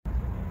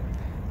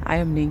I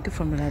am Nienke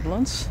from the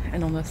Netherlands,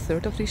 and on the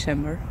 3rd of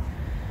December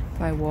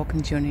my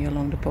walking journey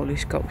along the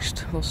Polish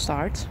coast will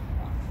start.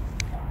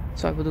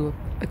 So I will do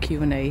a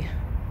Q&A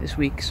this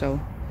week, so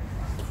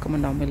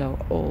comment down below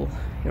all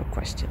your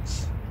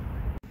questions.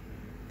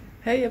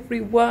 Hey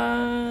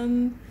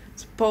everyone!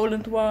 It's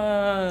Poland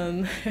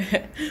 1!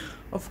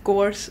 Of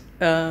course,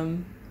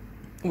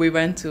 we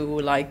went to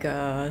like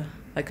a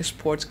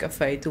sports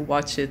cafe to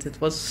watch it.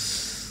 It was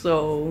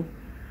so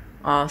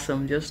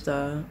awesome, just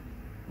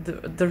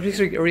the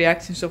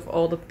reactions of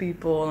all the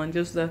people and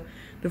just the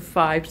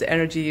vibes, the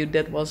energy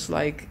that was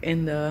like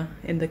in the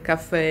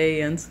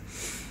cafe, and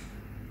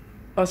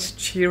us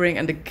cheering,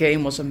 and the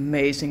game was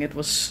amazing. It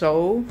was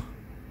so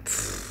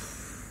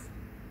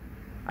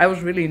I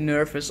was really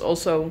nervous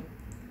also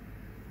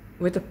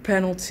with the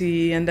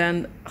penalty and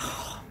then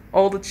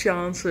all the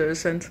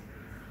chances,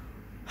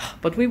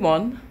 but we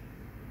won.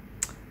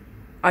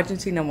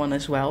 Argentina won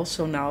as well,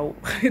 so now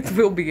it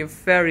will be a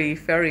very,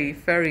 very,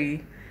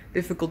 very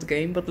difficult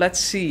game, but let's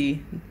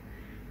see.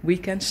 We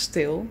can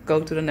still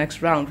go to the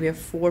next round. We have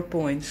 4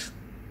 points,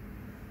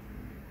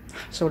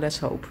 so let's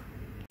hope.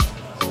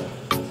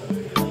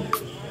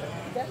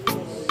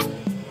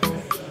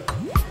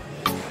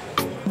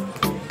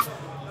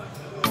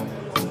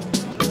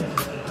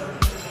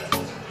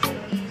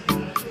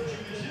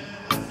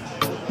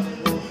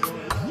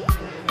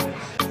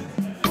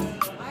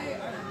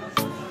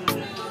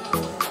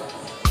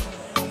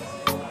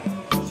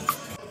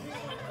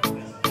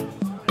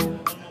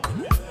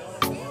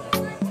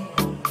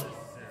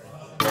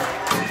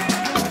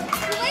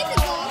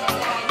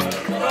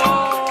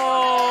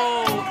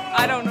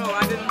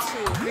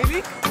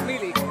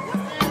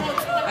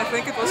 I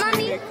think it was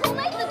Mommy, who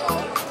made the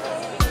goal?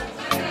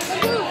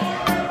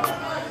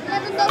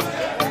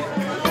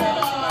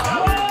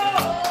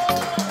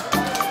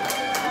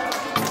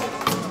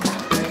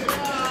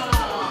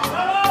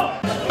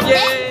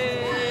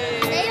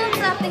 Yay! They are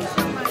clapping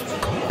so much.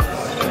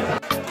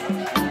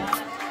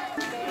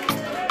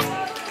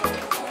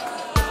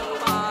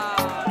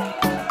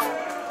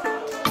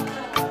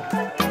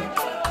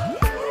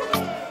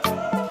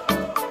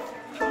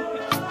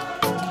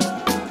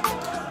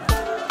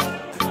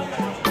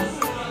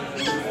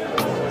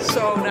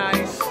 So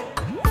nice.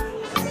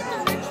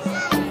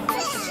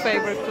 His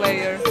favorite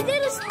player. He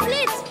did a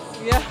split.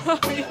 Yeah,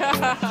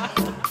 yeah.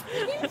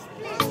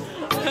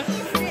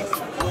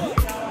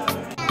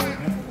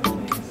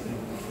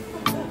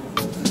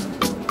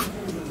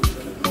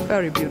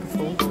 Very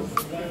beautiful.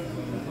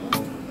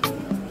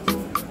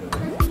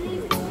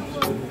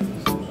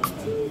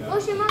 Oh,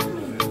 she must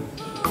be.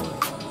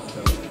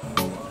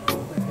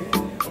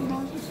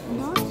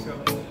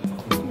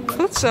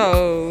 Good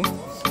so.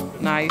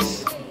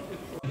 Nice.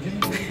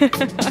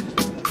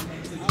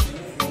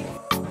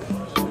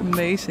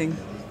 Amazing.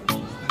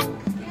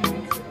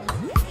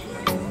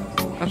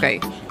 Okay.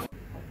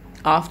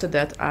 After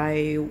that,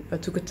 I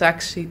took a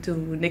taxi to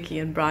Nikki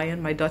and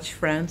Brian, my Dutch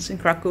friends in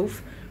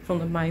Kraków, from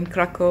the mine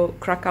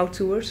Krakow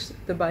tours,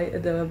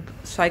 the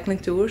cycling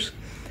tours,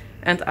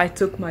 and I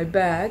took my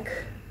bag.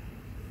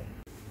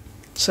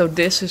 So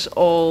this is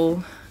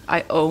all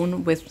I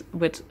own which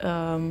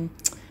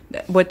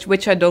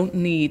I don't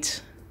need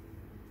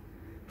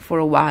for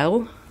a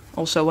while.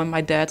 Also, when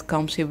my dad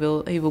comes, he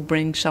will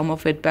bring some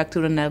of it back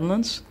to the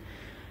Netherlands,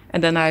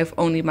 and then I have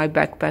only my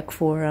backpack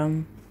for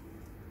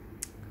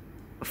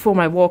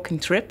my walking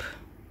trip,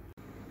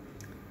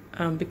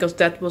 because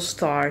that will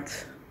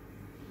start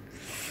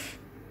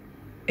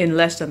in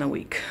less than a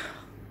week.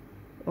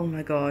 Oh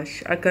my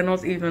gosh, I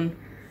cannot even.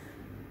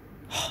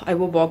 I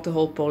will walk the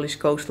whole Polish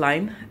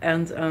coastline,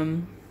 and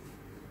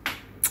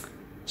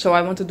so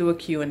I want to do a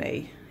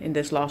Q&A in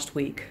this last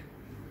week.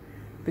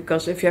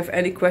 Because if you have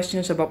any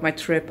questions about my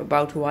trip,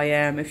 about who I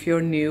am, if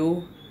you're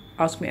new,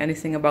 ask me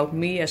anything about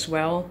me as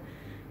well.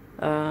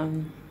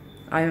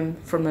 I am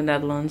from the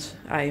Netherlands.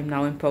 I am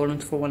now in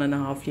Poland for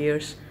 1.5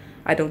 years.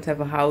 I don't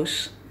have a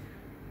house.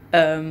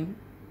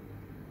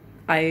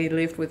 I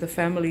lived with a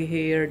family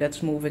here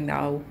that's moving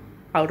now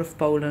out of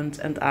Poland,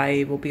 and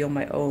I will be on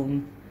my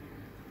own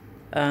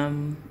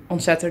on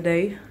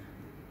Saturday.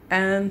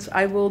 And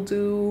I will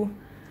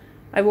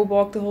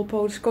walk the whole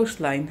Polish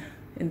coastline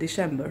in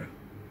December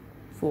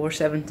for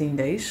 17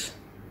 days.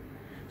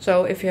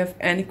 So if you have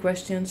any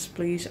questions,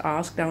 please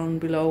ask down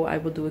below. I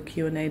will do a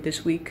Q&A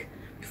this week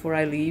before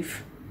I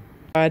leave.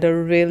 I had a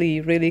really,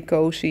 really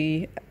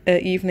cozy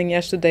evening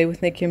yesterday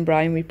with Nicky and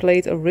Brian. We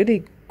played a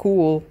really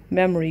cool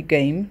memory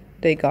game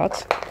they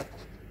got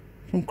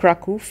from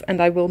Kraków, and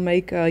I will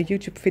make a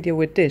YouTube video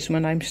with this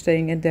when I'm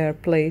staying in their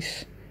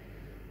place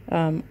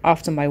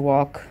after my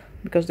walk,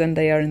 because then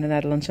they are in the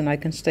Netherlands and I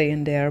can stay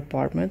in their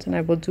apartment, and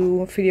I will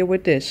do a video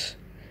with this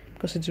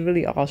because it's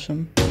really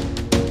awesome.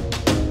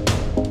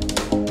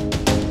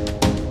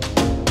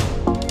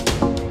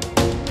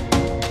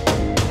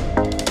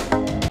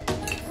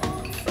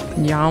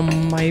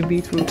 Yum, my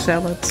beetroot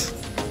salad.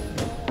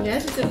 Ja,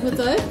 ziet er goed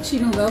uit. Ik zie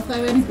nog wel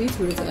vrij weinig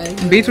beetroot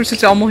eigenlijk. Beetroot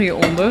zit allemaal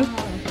hieronder.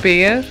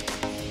 Peer.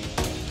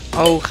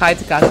 Oh,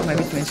 geitenkaas is mijn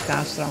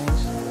lievelingskaas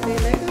trouwens. Vind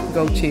je lekker?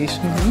 Goat cheese.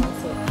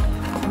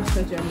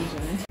 Polska journey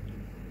zijn.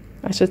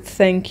 I said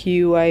thank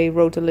you. I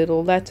wrote a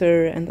little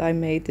letter and I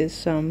made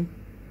this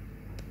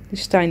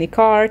tiny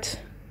card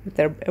with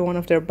one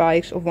of their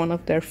bikes of one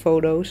of their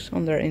photos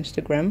on their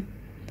Instagram.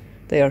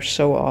 They are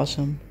so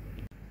awesome.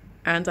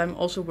 And I'm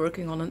also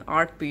working on an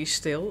art piece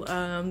still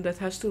that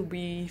has to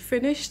be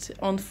finished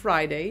on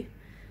Friday.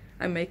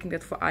 I'm making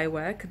that for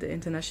IWAC, the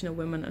International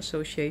Women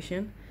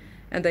Association,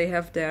 and they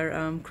have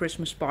their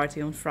Christmas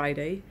party on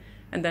Friday,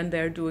 and then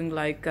they're doing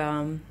like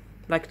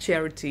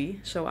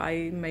charity. So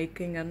I'm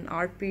making an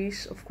art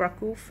piece of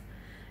Kraków,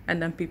 and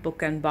then people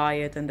can buy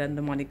it, and then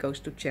the money goes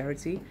to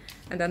charity.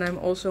 And then I'm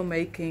also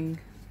making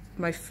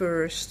my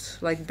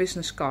first like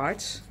business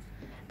cards.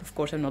 Of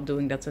course, I'm not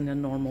doing that in a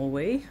normal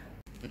way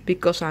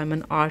because I'm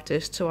an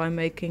artist. So I'm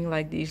making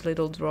like these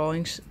little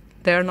drawings.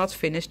 They're not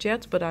finished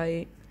yet, but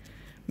I'm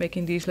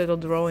making these little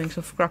drawings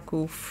of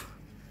Kraków.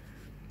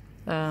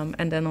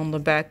 And then on the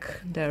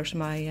back there's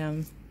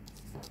my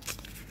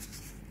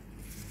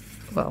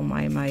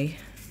my my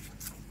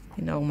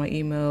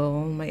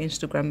email, my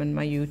Instagram and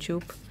my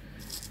YouTube.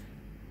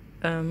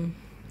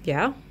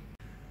 Yeah.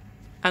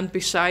 And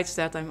besides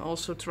that, I'm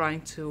also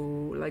trying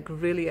to like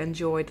really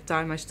enjoy the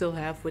time I still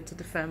have with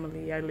the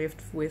family I lived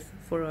with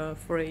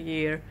for a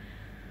year,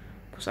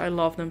 because I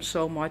love them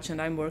so much, and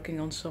I'm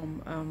working on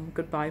some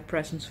goodbye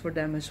presents for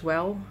them as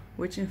well,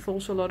 which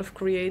involves a lot of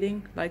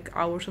creating, like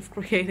hours of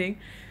creating.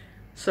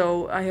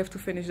 So I have to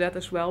finish that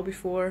as well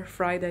before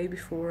Friday,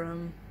 before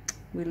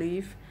we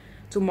leave.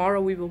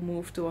 Tomorrow we will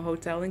move to a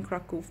hotel in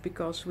Kraków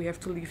because we have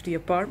to leave the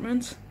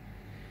apartment.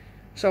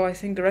 So I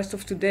think the rest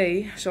of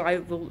today, so I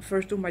will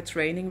first do my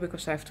training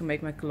because I have to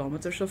make my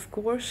kilometers, of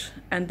course.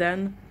 And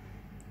then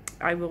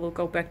I will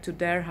go back to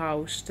their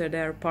house, to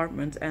their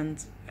apartment,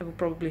 and I will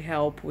probably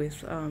help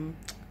with,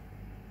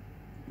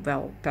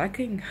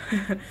 packing.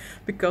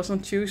 Because on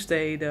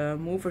Tuesday the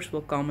movers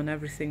will come and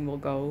everything will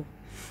go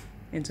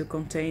into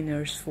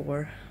containers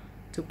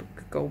to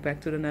go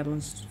back to the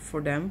Netherlands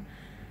for them.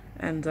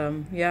 And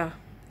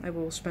I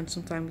will spend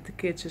some time with the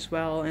kids as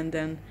well. And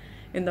then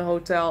in the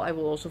hotel I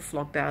will also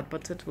vlog that,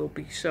 but it will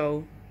be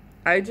so...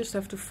 I just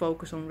have to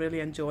focus on really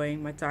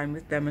enjoying my time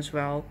with them as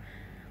well.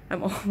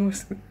 I'm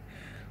almost...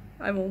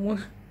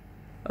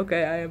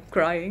 Okay, I am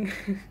crying.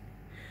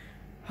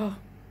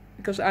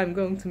 Because I'm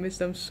going to miss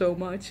them so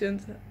much,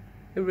 and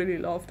I really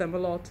love them a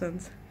lot.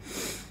 And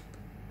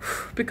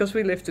because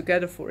we lived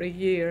together for a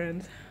year,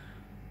 and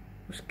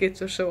those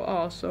kids are so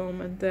awesome,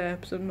 and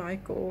Debs and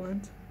Michael,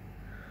 and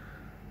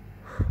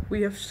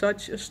we have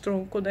such a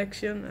strong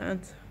connection, and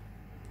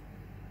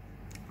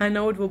I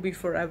know it will be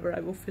forever. I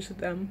will visit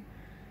them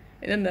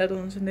in the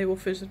Netherlands and they will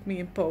visit me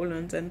in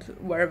Poland and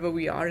wherever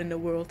we are in the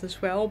world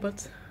as well.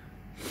 But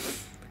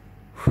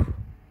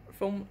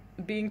from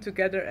being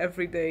together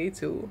every day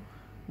to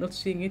not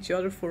seeing each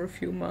other for a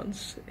few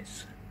months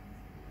is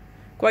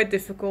quite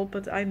difficult,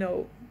 but I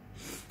know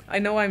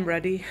I'm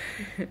ready.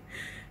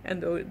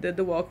 And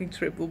the walking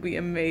trip will be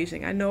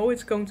amazing. I know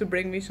it's going to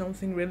bring me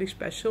something really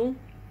special.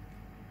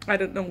 I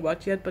don't know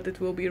what yet, but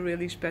it will be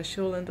really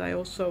special. And I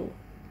also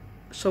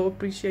so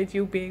appreciate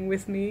you being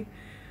with me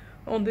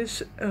on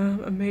this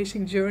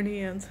amazing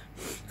journey, and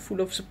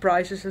full of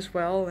surprises as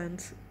well.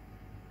 And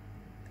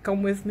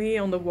come with me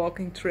on the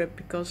walking trip,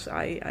 because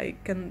I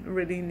can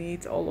really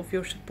need all of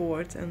your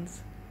support and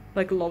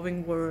like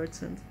loving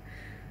words and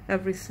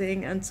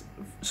everything. And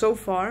so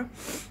far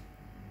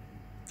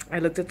I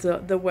looked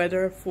at the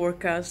weather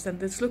forecast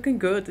and it's looking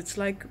good. It's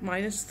like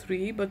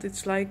 -3, but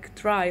it's like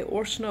dry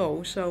or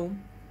snow. So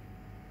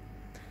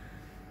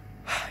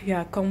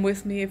yeah, come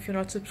with me. If you're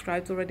not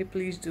subscribed already,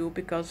 please do,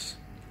 because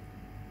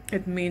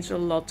it means a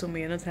lot to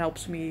me and it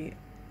helps me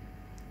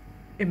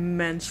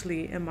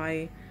immensely in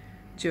my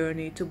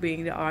journey to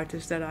being the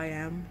artist that I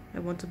am. I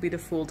want to be the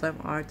full-time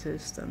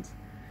artist and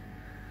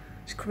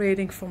just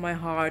creating from my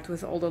heart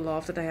with all the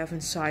love that I have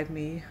inside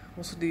me.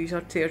 Also, these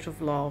are tears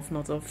of love,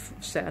 not of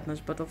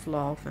sadness, but of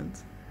love. And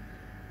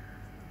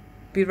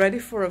be ready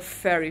for a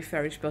very,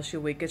 very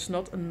special week. It's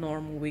not a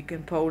normal week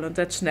in Poland.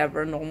 That's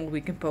never a normal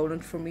week in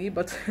Poland for me,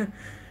 but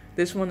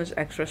this one is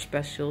extra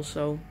special.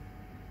 So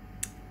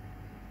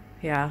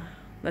yeah,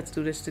 let's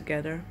do this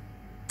together.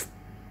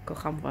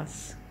 Kocham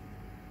was.